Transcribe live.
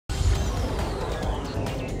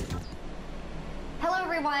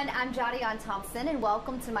everyone, I'm Jadiann Thompson and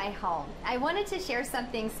welcome to my home. I wanted to share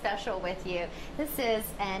something special with you. This is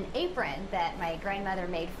an apron that my grandmother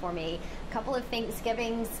made for me a couple of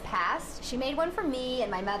Thanksgivings past. She made one for me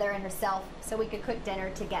and my mother and herself so we could cook dinner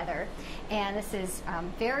together. And this is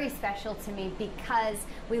very special to me because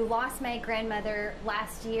we lost my grandmother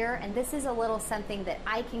last year, and this is a little something that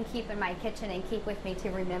I can keep in my kitchen and keep with me to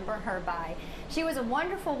remember her by. She was a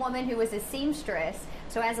wonderful woman who was a seamstress.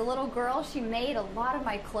 So as a little girl, she made a lot of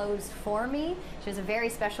my clothes for me. She was a very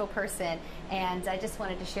special person, and I just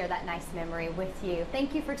wanted to share that nice memory with you.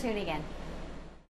 Thank you for tuning in.